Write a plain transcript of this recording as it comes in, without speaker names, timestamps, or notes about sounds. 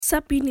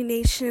What's up, Uni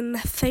Nation?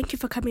 Thank you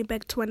for coming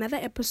back to another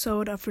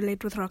episode of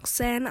Relate with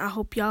Roxanne. I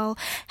hope y'all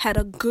had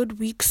a good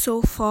week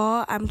so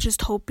far. I'm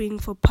just hoping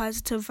for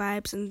positive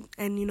vibes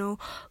and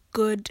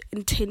good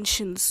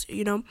intentions,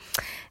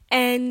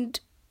 And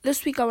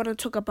this week I want to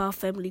talk about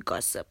family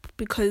gossip,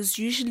 because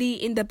usually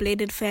in the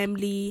blended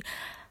family,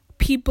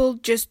 people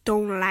just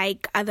don't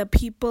like other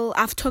people.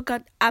 I've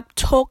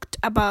talked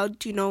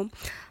about,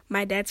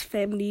 my dad's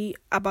family,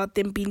 about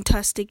them being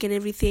toxic and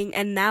everything,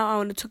 and now I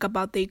want to talk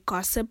about the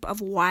gossip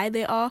of why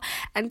they are,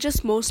 and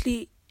just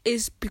mostly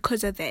is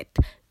because of that.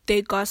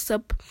 They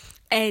gossip,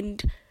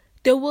 and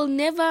they will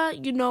never,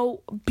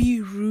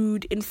 be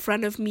rude in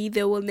front of me.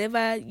 They will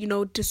never,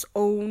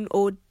 disown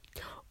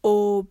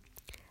or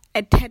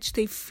attach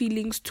their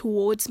feelings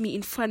towards me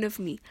in front of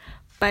me.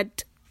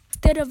 But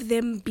instead of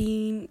them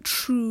being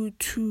true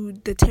to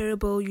the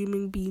terrible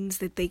human beings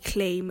that they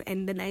claim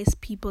and the nice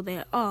people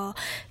they are,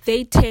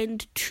 they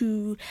tend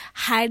to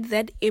hide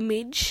that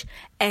image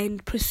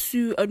and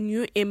pursue a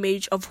new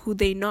image of who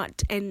they're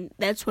not. And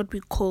that's what we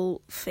call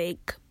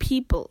fake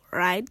people,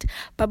 right?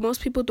 But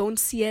most people don't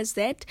see it as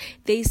that.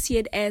 They see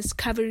it as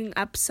covering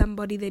up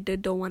somebody that they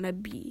don't want to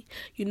be,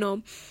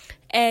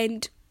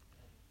 And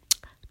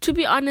to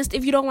be honest,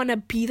 if you don't want to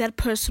be that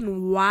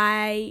person,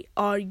 why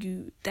are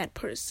you that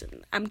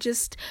person? I'm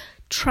just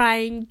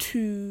trying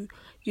to,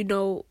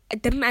 I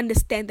didn't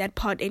understand that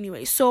part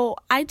anyway. So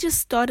I just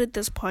started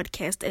this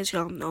podcast, as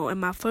y'all know,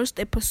 and my first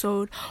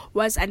episode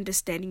was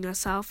Understanding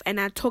Yourself, and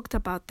I talked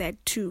about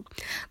that too.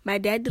 My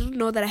dad didn't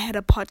know that I had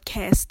a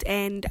podcast,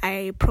 and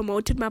I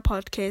promoted my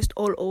podcast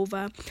all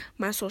over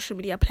my social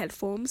media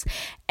platforms.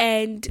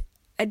 And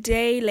a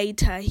day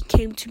later, he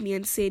came to me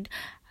and said,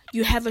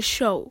 "You have a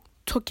show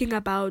talking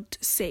about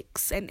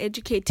sex and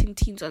educating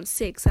teens on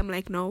sex." I'm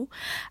like, no,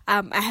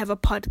 I have a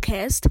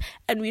podcast,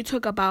 and we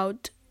talk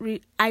about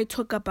I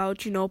talk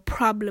about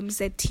problems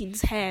that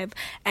teens have,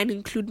 and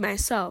include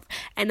myself,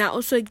 and I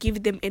also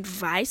give them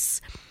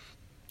advice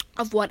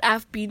of what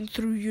I've been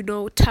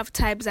through, tough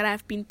times that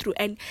I've been through.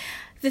 And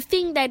the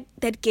thing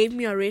that gave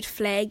me a red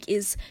flag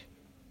is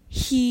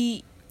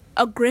he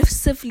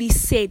aggressively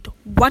said,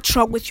 "What's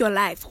wrong with your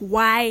life?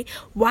 Why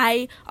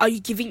are you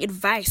giving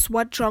advice?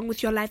 What's wrong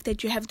with your life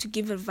that you have to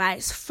give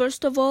advice?"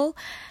 First of all,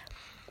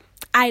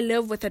 I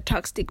live with a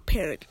toxic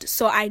parent,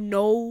 so I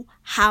know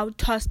how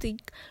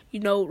toxic,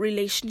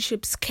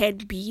 relationships can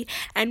be.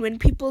 And when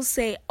people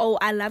say, "Oh,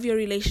 I love your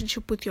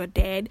relationship with your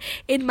dad,"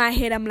 in my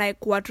head, I'm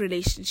like, what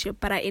relationship?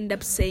 But I end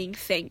up saying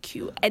thank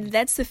you. And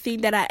that's the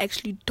thing that I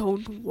actually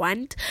don't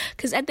want,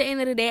 because at the end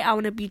of the day, I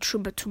want to be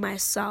true to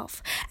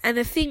myself. And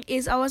the thing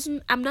is,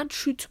 I'm not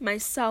true to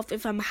myself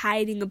if I'm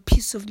hiding a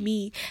piece of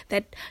me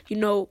that,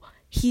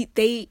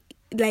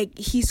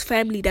 his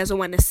family doesn't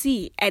want to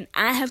see. And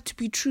I have to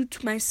be true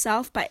to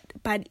myself by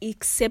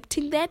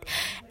accepting that.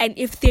 And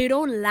if they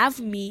don't love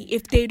me,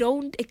 if they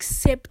don't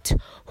accept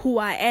who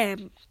I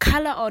am,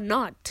 color or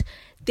not,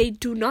 they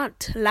do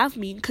not love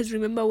me. Because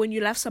remember, when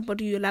you love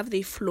somebody, you love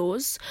their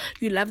flaws,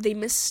 you love their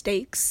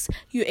mistakes,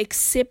 you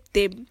accept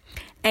them,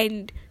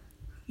 and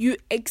you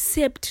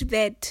accept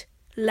that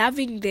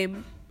loving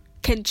them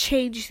can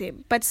change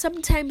them. But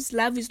sometimes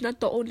love is not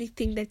the only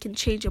thing that can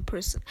change a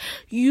person.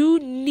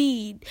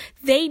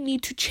 They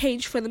need to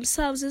change for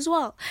themselves as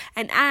well.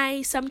 And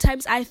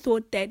sometimes I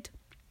thought that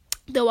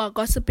they were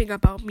gossiping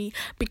about me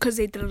because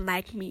they didn't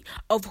like me,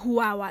 of who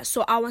I was.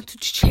 So I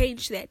wanted to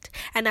change that.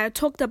 And I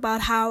talked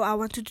about how I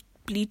wanted to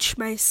bleach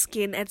my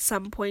skin at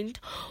some point,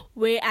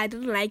 where I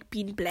didn't like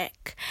being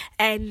black,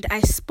 and I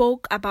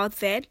spoke about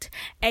that.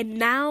 And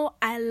now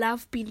I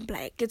love being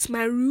black. It's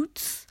my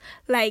roots.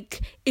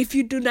 Like, if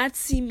you do not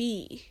see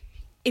me,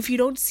 if you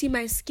don't see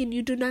my skin,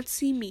 you do not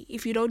see me.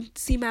 If you don't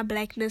see my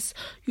blackness,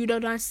 you do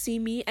not see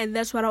me. And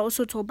that's what I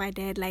also told my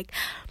dad. Like,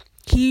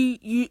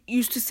 he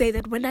used to say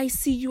that when I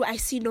see you, I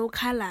see no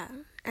color.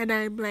 And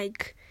I'm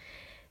like,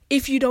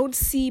 if you don't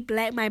see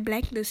my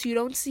blackness, you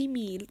don't see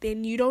me,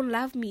 then you don't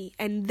love me.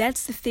 And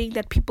that's the thing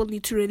that people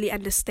need to really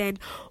understand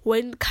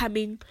when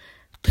coming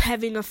to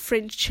having a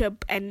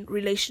friendship and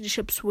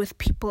relationships with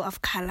people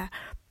of color.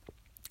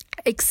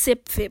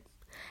 Accept them.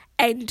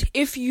 And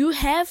if you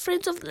have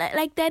friends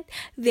like that,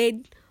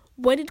 then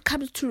when it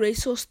comes to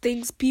racial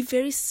things, be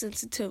very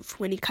sensitive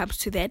when it comes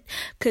to that,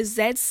 because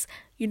that's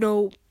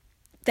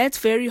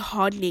very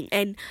hardening.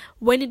 And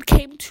when it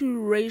came to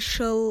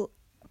racial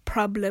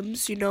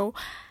problems,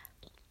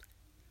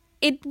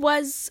 it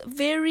was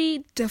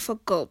very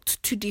difficult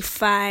to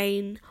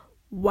define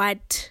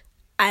what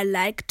I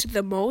liked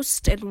the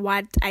most and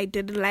what I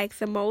didn't like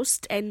the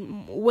most.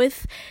 And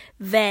with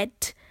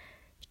that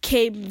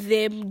came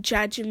them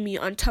judging me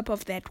on top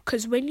of that.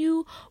 Because when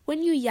you're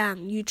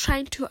young, you're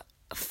trying to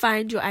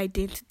find your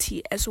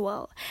identity as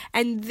well.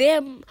 And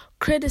them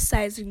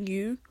criticizing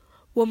you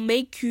will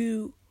make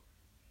you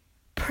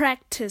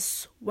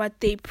practice what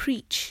they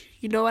preach.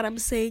 You know what I'm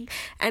saying?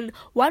 And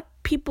what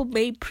people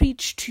may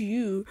preach to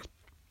you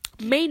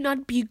may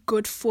not be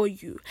good for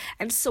you.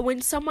 And so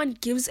when someone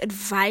gives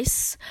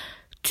advice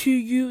to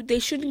you, they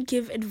shouldn't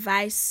give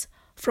advice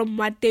from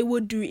what they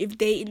would do if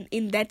they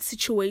in that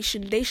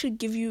situation. They should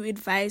give you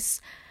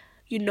advice,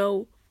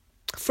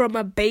 from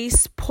a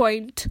base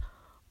point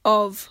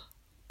of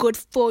good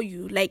for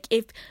you. Like,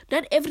 if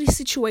not every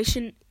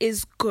situation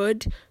is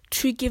good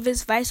to give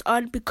advice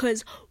on,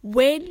 because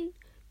when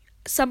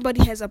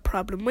somebody has a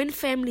problem, when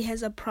family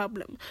has a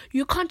problem,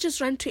 you can't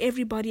just run to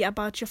everybody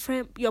about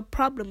your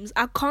problems.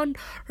 I can't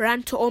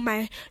run to all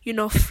my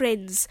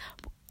friends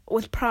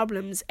with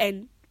problems,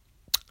 and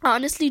I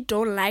honestly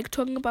don't like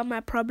talking about my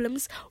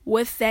problems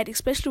with that,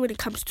 especially when it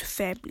comes to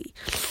family,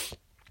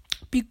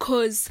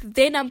 because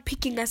then I'm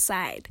picking a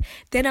side.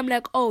 Then I'm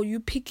like, oh, you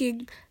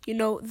picking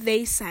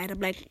their side. I'm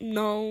like,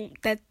 no,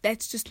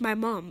 that's just my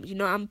mom.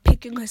 I'm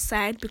picking her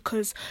side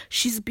because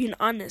she's been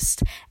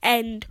honest,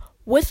 and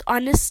with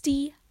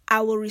honesty,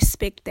 I will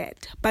respect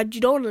that. But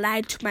you don't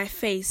lie to my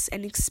face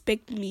and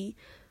expect me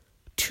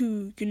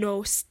to,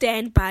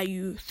 stand by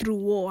you through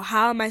war.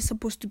 How am I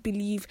supposed to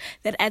believe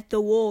that at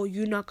the war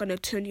you're not going to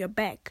turn your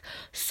back?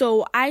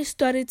 So I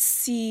started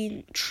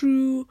seeing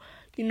true,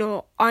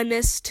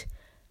 honest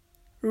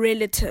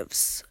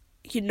relatives,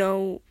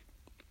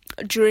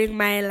 during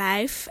my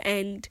life,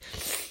 and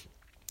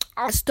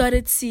I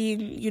started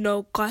seeing,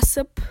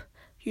 gossip,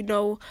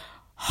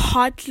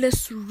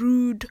 heartless,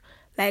 rude,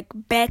 like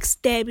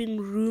backstabbing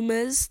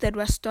rumors that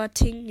were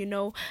starting,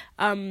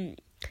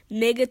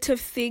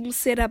 negative things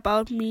said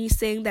about me,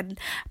 saying that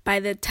by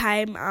the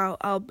time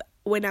I'll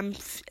when I'm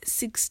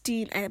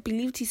 16, I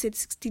believed he said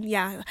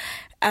 16,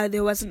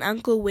 there was an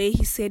uncle where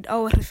he said,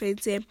 oh,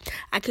 Refense,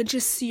 I can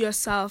just see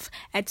yourself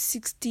at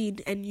 16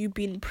 and you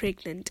being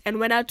pregnant. And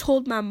when I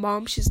told my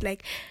mom, she's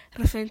like,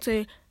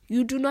 Refense,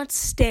 you do not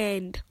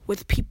stand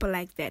with people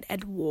like that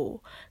at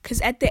war.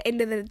 Because at the end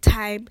of the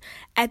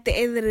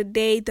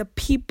day, the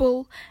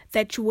people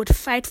that you would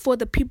fight for,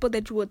 the people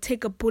that you would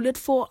take a bullet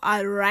for,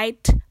 are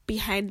right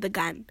behind the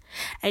gun.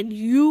 And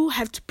you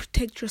have to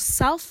protect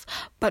yourself,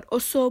 but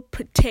also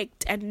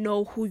protect and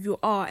know who you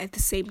are at the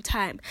same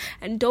time.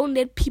 And don't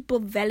let people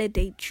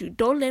validate you.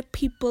 Don't let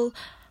people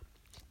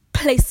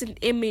place an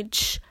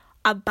image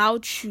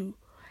about you.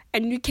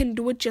 And you can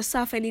do it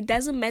yourself, and it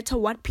doesn't matter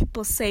what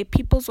people say.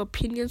 People's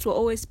opinions will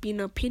always be an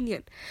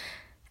opinion,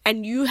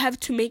 and you have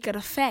to make it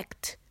a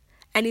fact.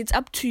 And it's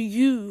up to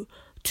you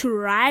to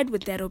ride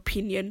with that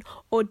opinion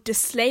or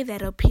dislay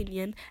that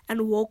opinion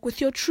and walk with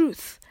your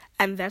truth.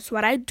 And that's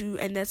what I do,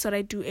 and that's what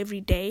I do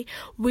every day.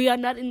 We are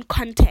not in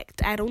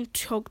contact. I don't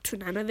talk to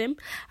none of them.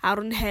 I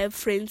don't have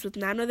friends with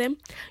none of them,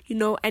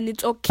 and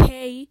it's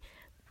okay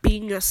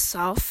being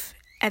yourself.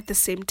 At the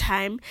same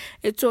time,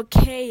 it's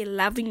okay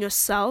loving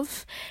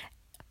yourself,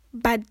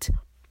 but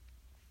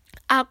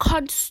I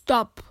can't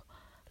stop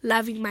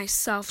loving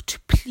myself to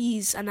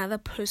please another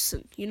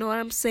person. You know what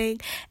I'm saying?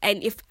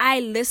 And if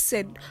I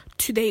listen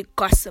to their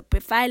gossip,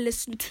 if I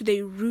listen to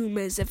their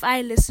rumors, if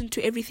I listen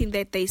to everything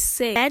that they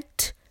say,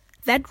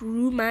 that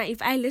rumor,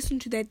 if I listen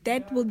to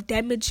that will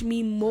damage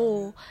me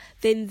more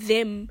than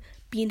them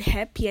being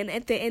happy. And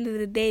at the end of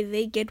the day,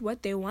 they get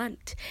what they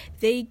want.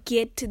 They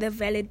get the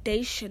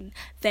validation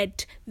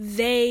that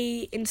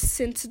they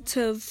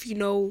insensitive,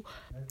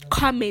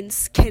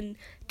 comments can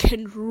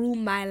rule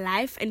my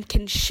life and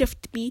can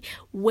shift me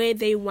where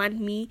they want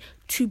me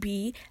to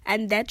be,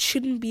 and that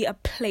shouldn't be a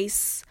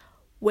place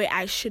where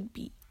I should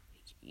be.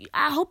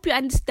 I hope you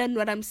understand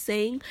what I'm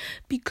saying,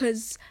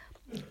 because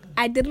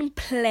I didn't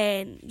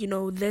plan,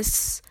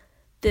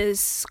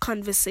 this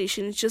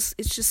conversation. It's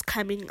just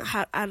coming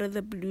out of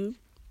the blue.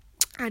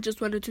 I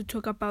just wanted to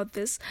talk about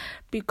this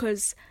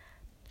because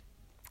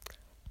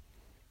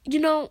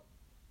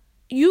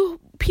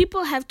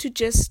people have to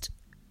just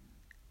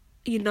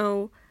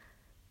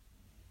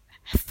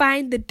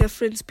find the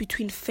difference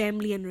between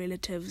family and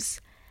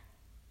relatives.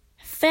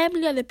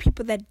 Family are the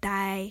people that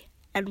die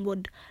and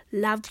would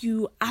love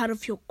you out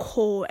of your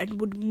core and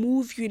would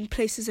move you in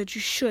places that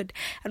you should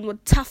and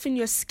would toughen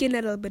your skin a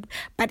little bit,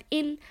 but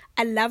in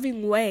a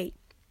loving way.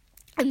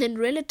 And then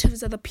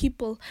relatives are the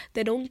people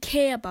that don't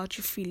care about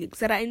your feelings,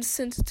 that are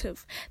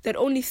insensitive, that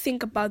only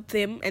think about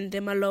them and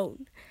them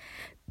alone.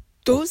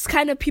 Those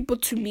kind of people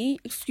to me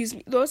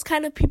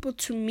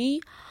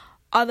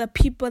are the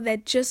people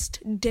that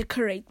just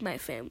decorate my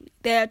family.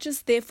 They are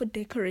just there for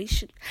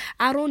decoration.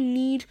 I don't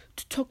need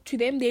to talk to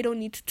them. They don't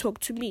need to talk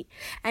to me.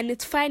 And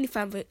it's fine if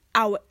I'm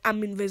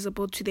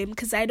invisible to them,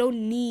 because I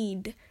don't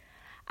need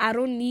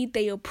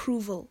their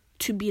approval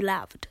to be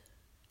loved.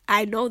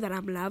 I know that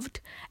I'm loved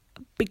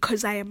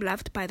because I am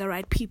loved by the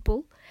right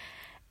people.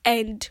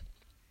 And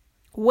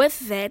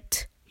with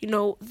that,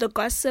 the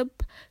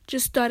gossip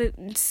just started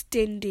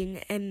extending.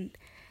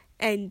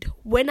 And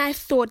when I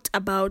thought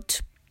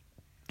about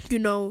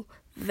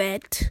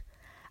that,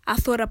 I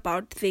thought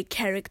about their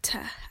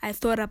character. I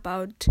thought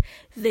about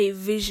their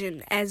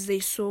vision as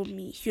they saw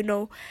me,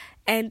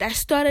 and I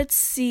started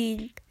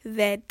seeing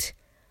that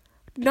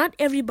not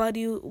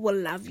everybody will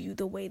love you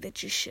the way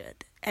that you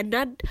should.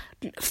 And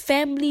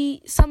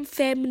some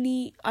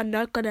family are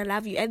not going to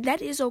love you. And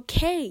that is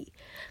okay.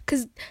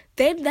 Because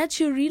then that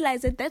you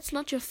realize that that's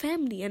not your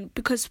family. And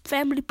because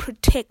family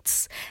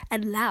protects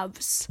and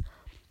loves.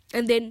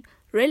 And then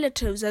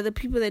relatives are the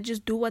people that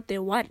just do what they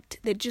want.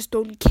 They just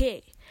don't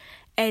care.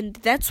 And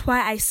that's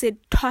why I said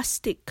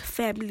toxic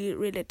family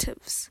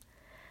relatives.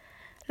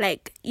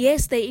 Like,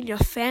 yes, they're in your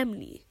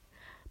family.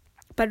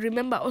 But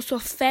remember, also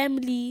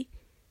family,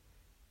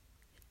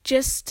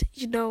 just,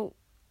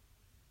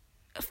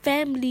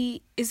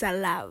 family is a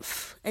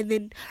love. And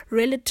then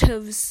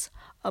relatives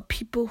are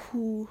people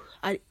who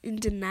are in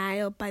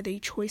denial by their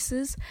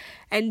choices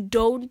and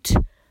don't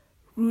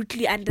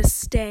rudely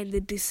understand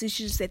the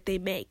decisions that they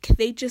make.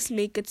 They just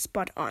make it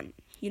spot on,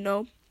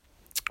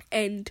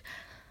 And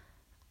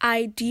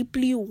I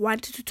deeply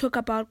wanted to talk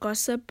about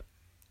gossip.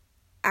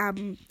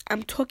 I'm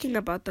talking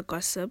about the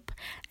gossip,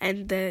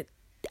 and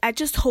I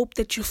just hope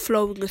that you're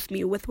flowing with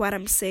me with what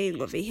I'm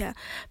saying over here,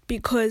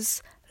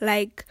 because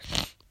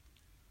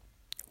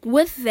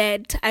with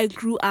that, I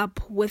grew up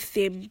with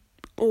them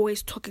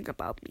always talking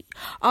about me.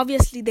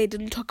 Obviously, they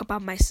didn't talk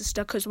about my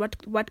sister, because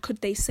what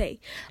could they say?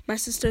 My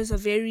sister is a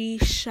very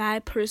shy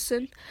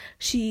person.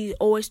 She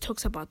always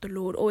talks about the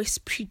Lord, always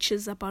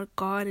preaches about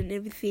God and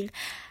everything.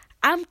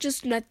 I'm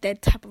just not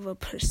that type of a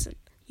person.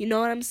 You know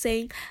what I'm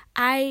saying?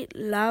 I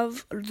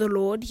love the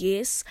Lord,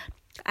 yes.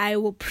 I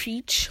will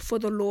preach for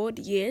the Lord,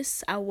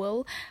 yes, I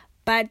will.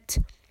 But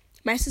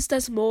my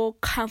sister's more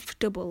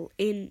comfortable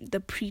in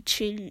the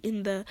preaching,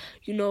 in the,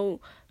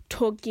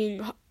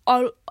 talking.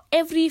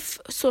 Every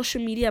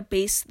social media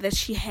base that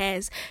she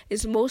has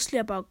is mostly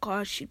about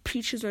God. She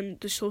preaches on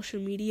the social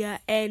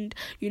media and,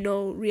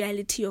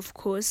 reality, of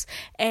course.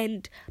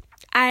 And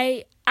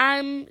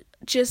I'm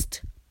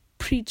just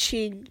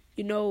preaching,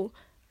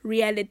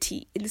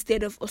 reality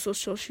instead of also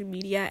social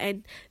media,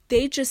 and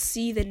they just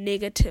see the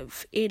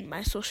negative in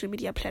my social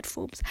media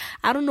platforms.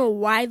 I don't know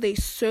why they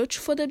search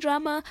for the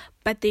drama,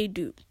 but they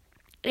do.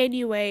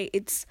 Anyway,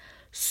 it's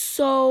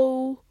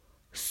so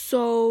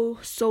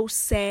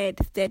sad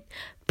that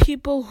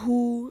people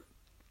who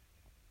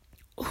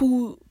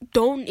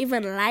don't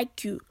even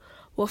like you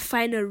will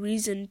find a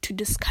reason to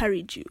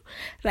discourage you.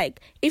 Like,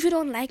 if you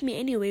don't like me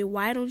anyway,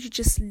 why don't you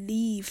just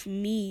leave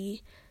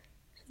me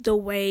the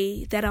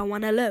way that I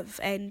want to live?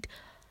 And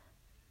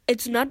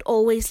it's not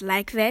always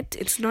like that.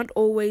 It's not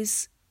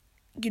always,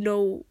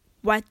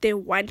 what they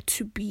want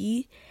to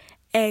be.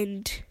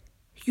 And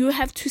you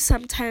have to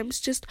sometimes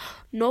just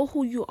know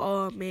who you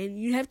are, man.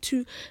 You have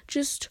to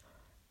just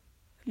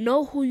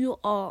know who you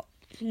are,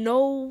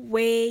 know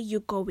where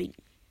you're going,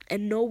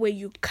 and know where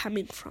you're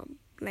coming from.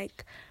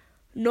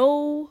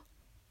 Know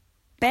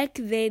back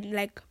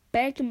then,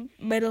 back in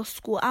middle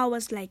school, I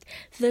was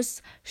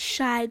this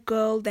shy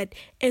girl that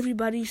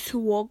everybody used to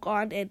walk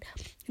on. And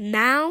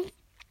now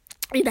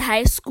in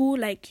high school,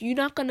 you're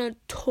not gonna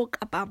talk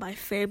about my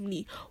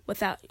family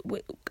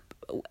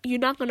you're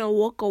not gonna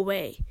walk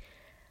away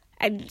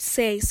and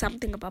say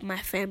something about my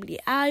family.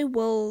 I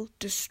will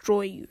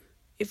destroy you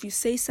if you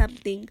say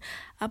something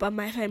about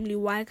my family.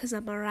 Why? Because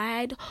I'm a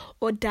ride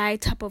or die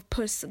type of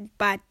person,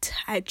 but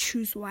I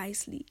choose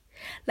wisely.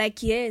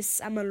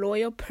 Yes, I'm a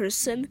loyal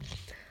person,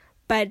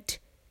 but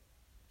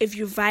if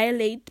you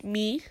violate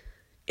me,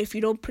 if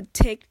you don't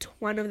protect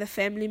one of the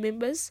family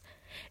members,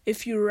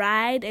 if you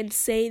ride and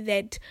say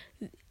that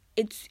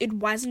it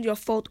wasn't your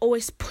fault,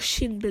 always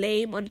pushing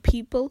blame on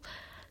people,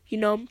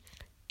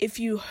 if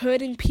you're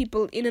hurting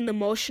people in an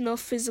emotional,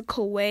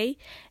 physical way,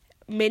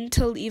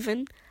 mental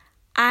even,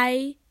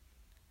 I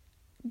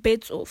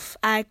bets off.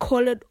 I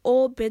call it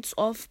all bets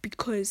off,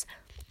 because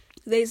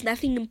there's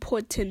nothing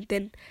important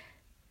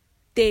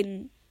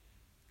than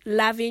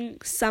loving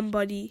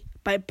somebody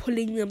by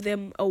pulling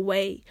them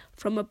away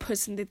from a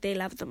person that they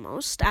love the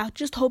most. I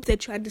just hope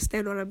that you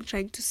understand what I'm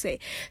trying to say.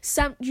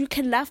 You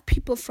can love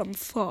people from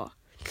far.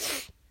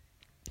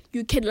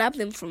 You can love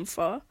them from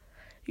far,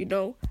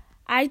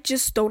 I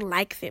just don't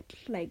like them.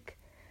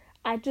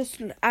 I've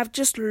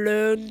just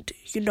learned,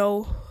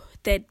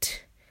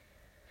 that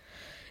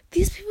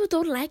these people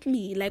don't like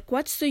me.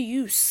 What's the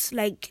use?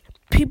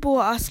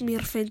 People ask me,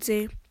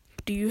 Rfense,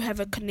 do you have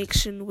a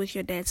connection with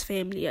your dad's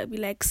family? I'll be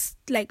like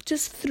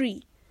just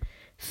three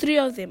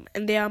of them,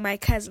 and they are my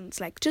cousins.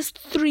 Just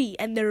three,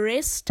 and the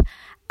rest,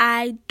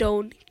 I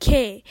don't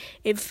care.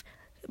 If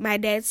my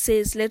dad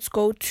says, let's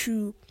go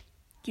to,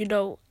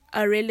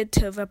 a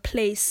relative, a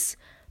place,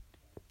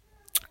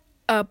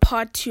 a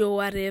party or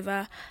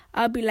whatever,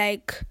 I'll be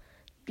like,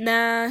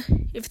 nah.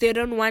 If they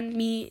don't want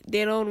me,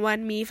 they don't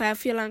want me. If I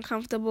feel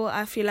uncomfortable,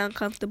 I feel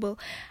uncomfortable.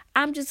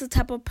 I'm just the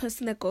type of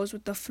person that goes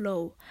with the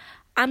flow.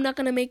 I'm not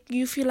going to make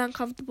you feel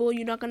uncomfortable.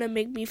 You're not going to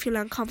make me feel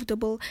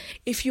uncomfortable.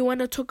 If you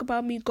want to talk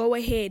about me, go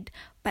ahead.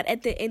 But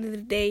at the end of the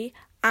day,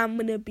 I'm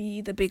going to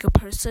be the bigger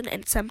person.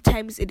 And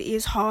sometimes it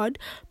is hard,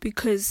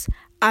 because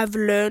I've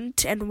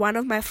learned, and one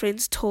of my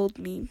friends told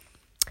me,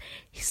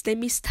 his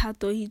name is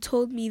Tato, he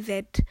told me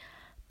that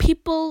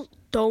people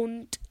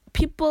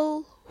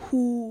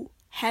who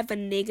have a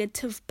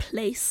negative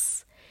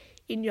place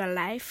in your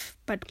life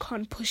but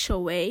can't push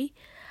away,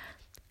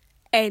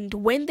 and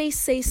when they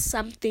say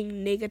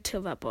something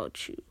negative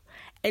about you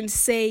and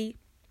say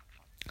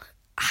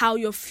how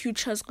your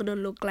future is going to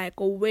look like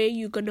or where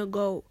you're going to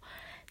go,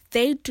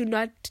 they do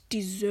not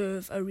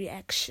deserve a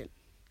reaction.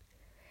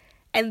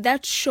 And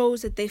that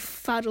shows that they've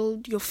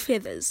fuddled your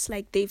feathers,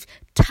 like they've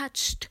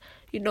touched,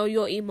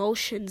 your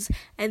emotions.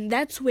 And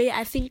that's where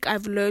I think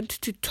I've learned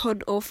to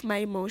turn off my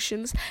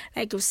emotions.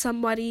 Like if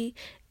somebody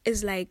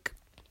is like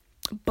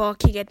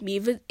barking at me,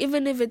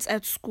 even if it's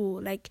at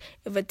school, like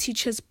if a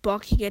teacher's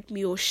barking at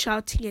me or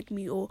shouting at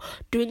me or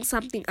doing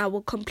something, I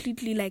will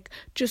completely like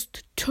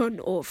just turn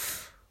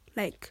off,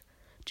 like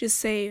just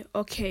say,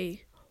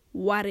 okay,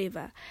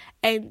 whatever.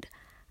 And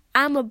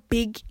I'm a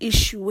big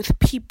issue with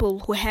people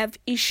who have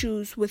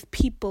issues with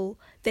people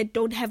that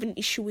don't have an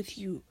issue with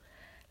you.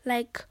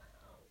 Like,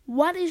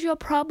 what is your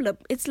problem?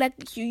 It's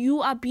like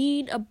you are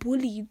being a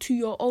bully to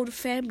your own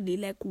family.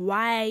 Like,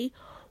 why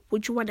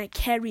would you want to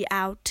carry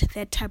out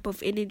that type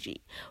of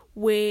energy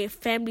where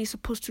family is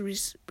supposed to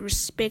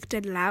respect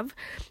and love?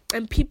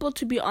 And people,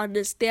 to be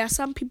honest, there are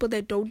some people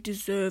that don't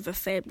deserve a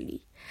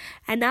family.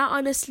 And I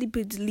honestly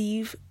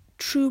believe,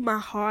 through my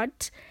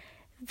heart,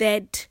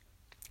 that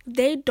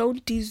they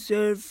don't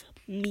deserve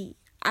me.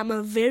 I'm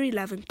a very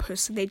loving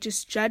person. They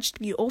just judged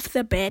me off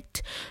the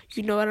bat.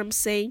 You know what I'm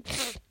saying?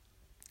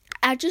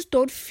 I just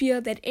don't feel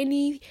that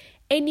any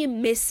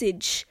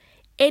message,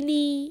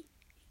 any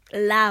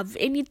love,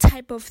 any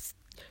type of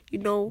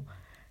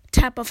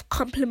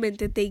compliment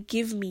that they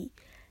give me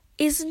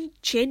isn't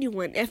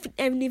genuine. If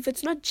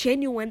it's not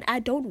genuine, I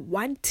don't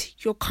want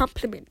your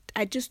compliment.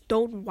 I just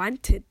don't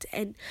want it.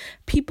 And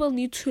people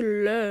need to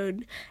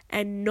learn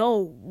and know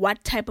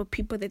what type of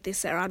people that they're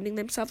surrounding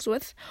themselves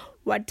with,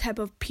 what type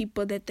of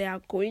people that they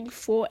are going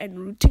for and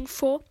rooting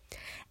for.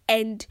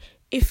 And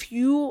if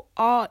you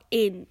are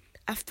in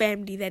a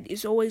family that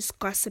is always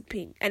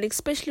gossiping, and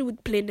especially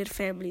with blended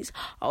families,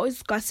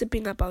 always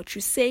gossiping about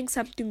you, saying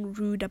something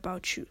rude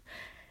about you,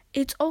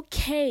 it's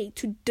okay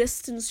to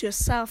distance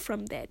yourself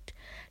from that.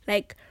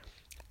 Like,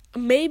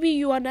 maybe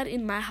you are not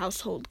in my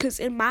household, because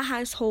in my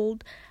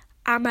household,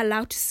 I'm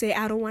allowed to say,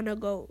 I don't want to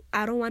go.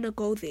 I don't want to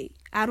go there.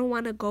 I don't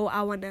want to go.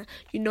 I want to,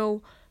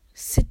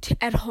 sit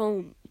at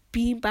home,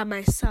 be by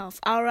myself.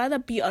 I'd rather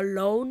be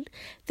alone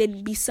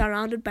than be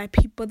surrounded by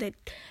people that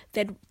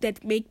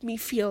make me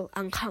feel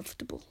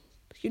uncomfortable.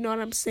 You know what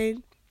I'm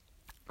saying?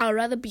 I'd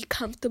rather be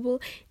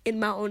comfortable in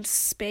my own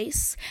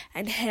space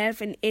and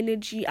have an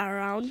energy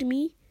around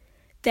me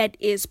that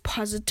is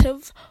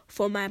positive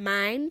for my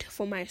mind,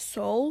 for my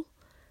soul,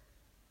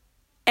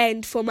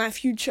 and for my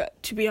future,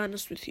 to be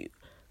honest with you.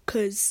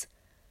 Because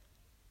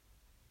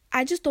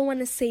I just don't want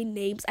to say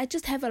names. I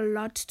just have a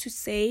lot to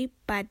say,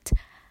 but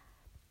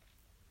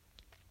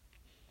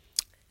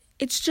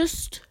it's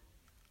just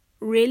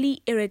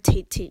really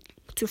irritating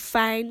to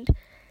find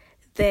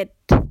that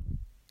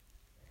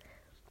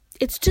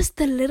it's just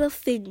the little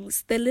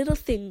things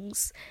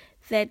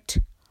that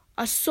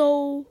are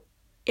so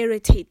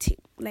irritating,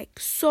 like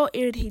so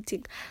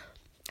irritating.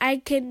 I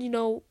can,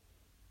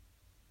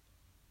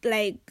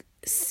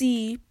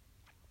 see,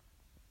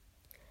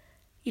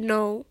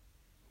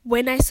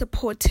 when I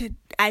support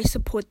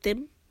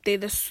them.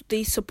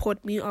 They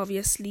support me,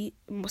 obviously.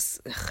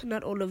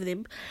 Not all of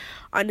them,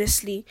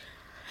 honestly.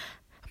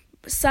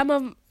 Some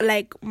of,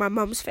 my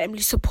mom's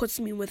family supports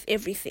me with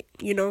everything,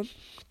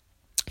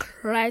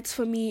 writes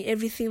for me,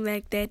 everything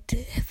like that.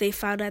 They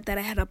found out that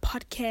I had a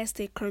podcast.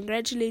 They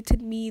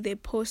congratulated me. They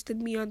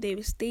posted me on their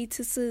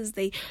statuses.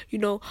 They,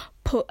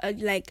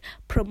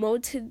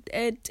 promoted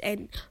it,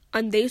 and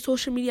on their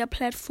social media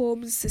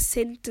platforms,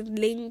 sent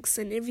links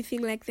and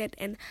everything like that.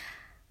 And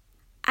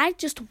I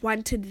just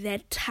wanted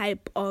that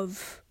type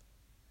of,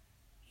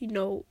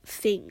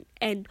 thing.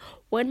 And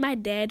when my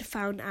dad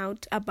found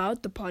out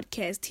about the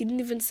podcast, he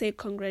didn't even say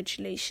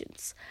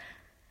congratulations.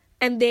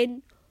 And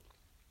then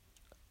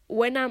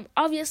when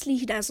obviously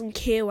he doesn't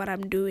care what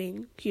I'm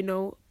doing,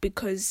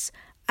 because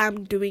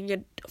I'm doing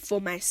it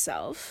for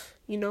myself,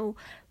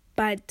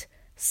 but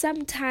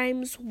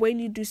sometimes when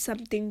you do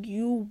something,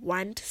 you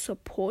want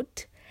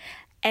support,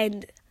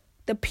 and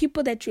the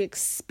people that you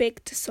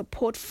expect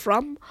support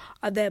from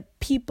are the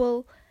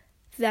people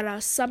that are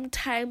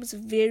sometimes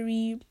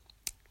very,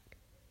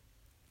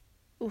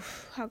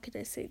 how can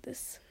I say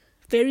this?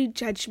 Very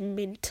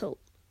judgmental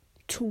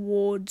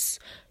towards,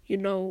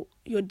 your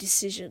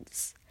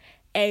decisions.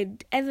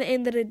 And at the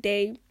end of the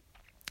day,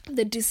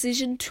 the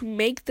decision to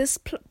make this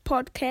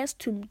podcast,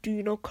 to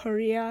do,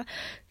 career,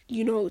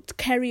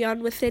 carry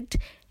on with it,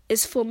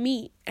 is for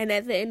me. And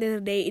at the end of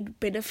the day, it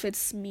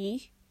benefits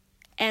me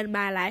and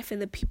my life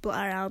and the people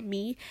around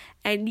me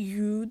and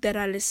you that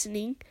are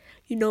listening,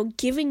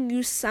 giving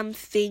you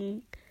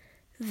something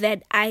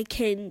that I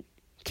can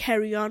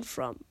carry on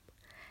from.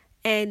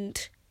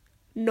 And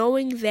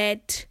knowing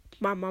that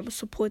my mom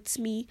supports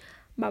me,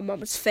 my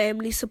mom's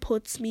family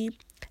supports me,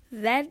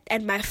 that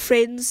and my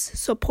friends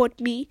support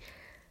me,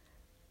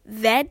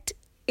 that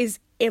is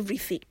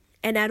everything.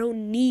 And I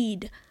don't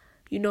need,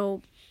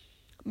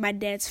 my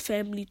dad's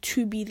family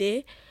to be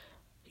there,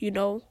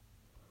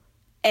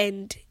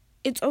 and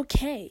it's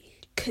okay,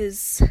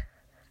 because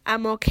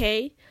I'm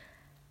okay.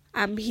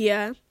 I'm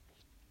here.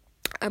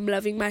 I'm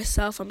loving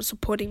myself. I'm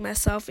supporting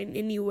myself in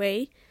any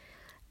way.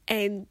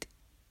 And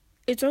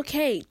it's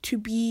okay to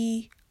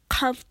be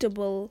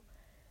comfortable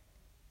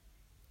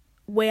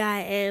where I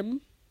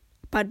am,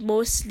 but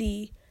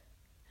mostly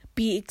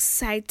be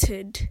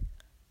excited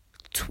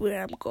to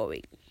where I'm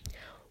going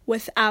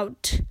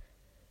without,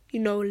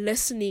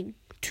 listening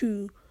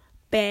to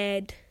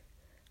bad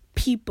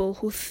people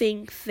who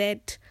think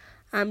that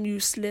I'm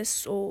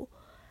useless or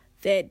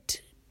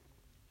that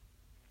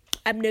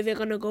I'm never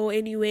gonna go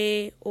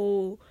anywhere,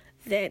 or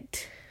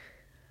that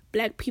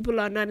black people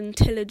are not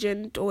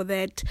intelligent, or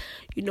that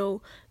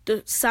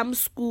some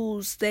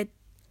schools that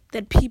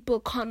people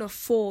can't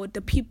afford,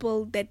 the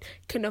people that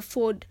can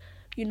afford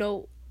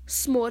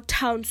small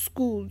town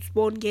schools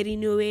won't get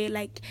anywhere.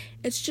 Like,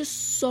 it's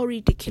just so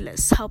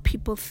ridiculous how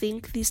people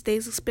think these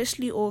days,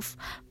 especially of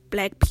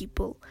black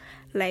people.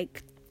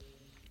 Like,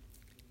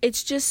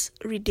 it's just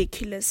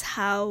ridiculous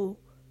how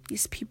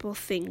these people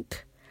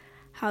think,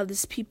 how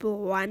these people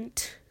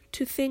want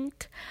to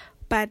think.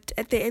 But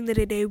at the end of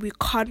the day, we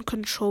can't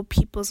control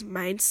people's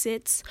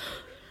mindsets.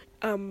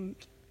 We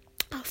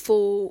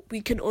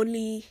can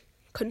only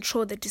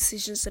control the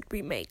decisions that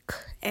we make.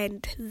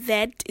 And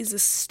that is a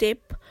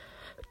step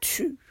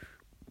to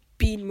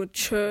being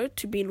mature,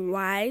 to being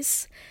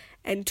wise,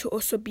 and to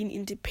also being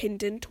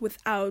independent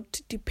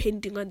without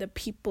depending on the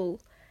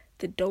people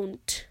that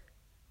don't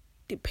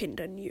depend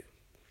on you.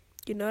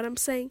 You know what I'm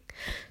saying?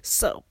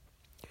 So,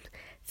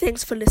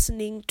 thanks for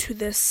listening to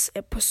this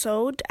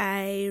episode.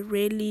 I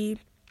really,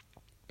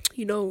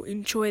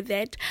 enjoy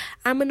that.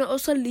 I'm going to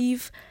also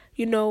leave,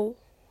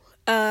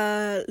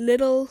 a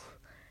little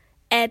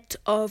ad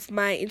of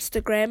my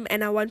Instagram,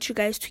 and I want you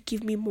guys to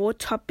give me more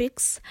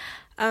topics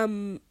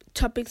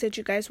that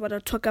you guys want to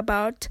talk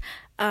about.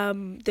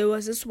 There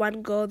was this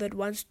one girl that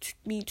wants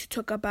me to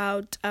talk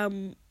about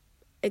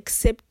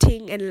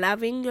accepting and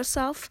loving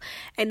yourself,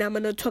 and I'm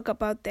going to talk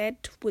about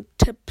that with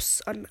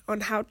tips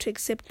on how to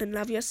accept and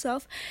love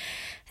yourself.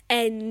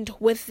 And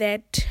with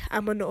that,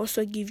 I'm going to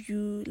also give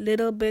you a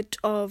little bit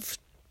of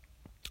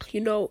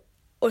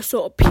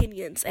also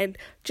opinions, and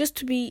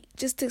just a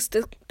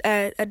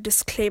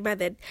disclaimer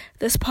that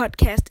this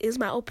podcast is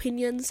my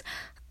opinions.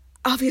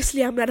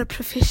 Obviously, I'm not a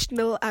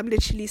professional. I'm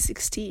literally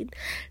 16.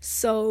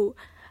 So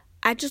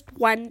I just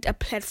want a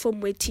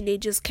platform where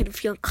teenagers can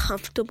feel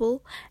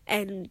comfortable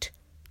and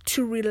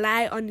to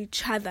rely on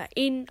each other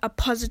in a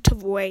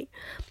positive way.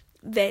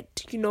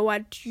 That, you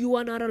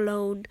are not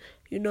alone.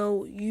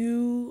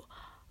 You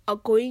are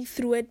going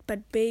through it,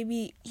 but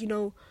baby,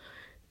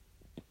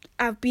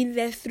 I've been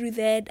there through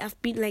that.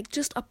 I've been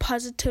just a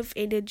positive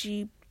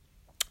energy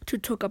to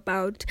talk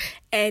about.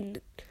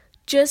 And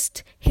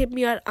just hit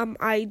me on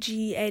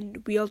IG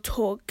and we'll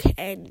talk,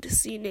 and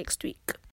see you next week.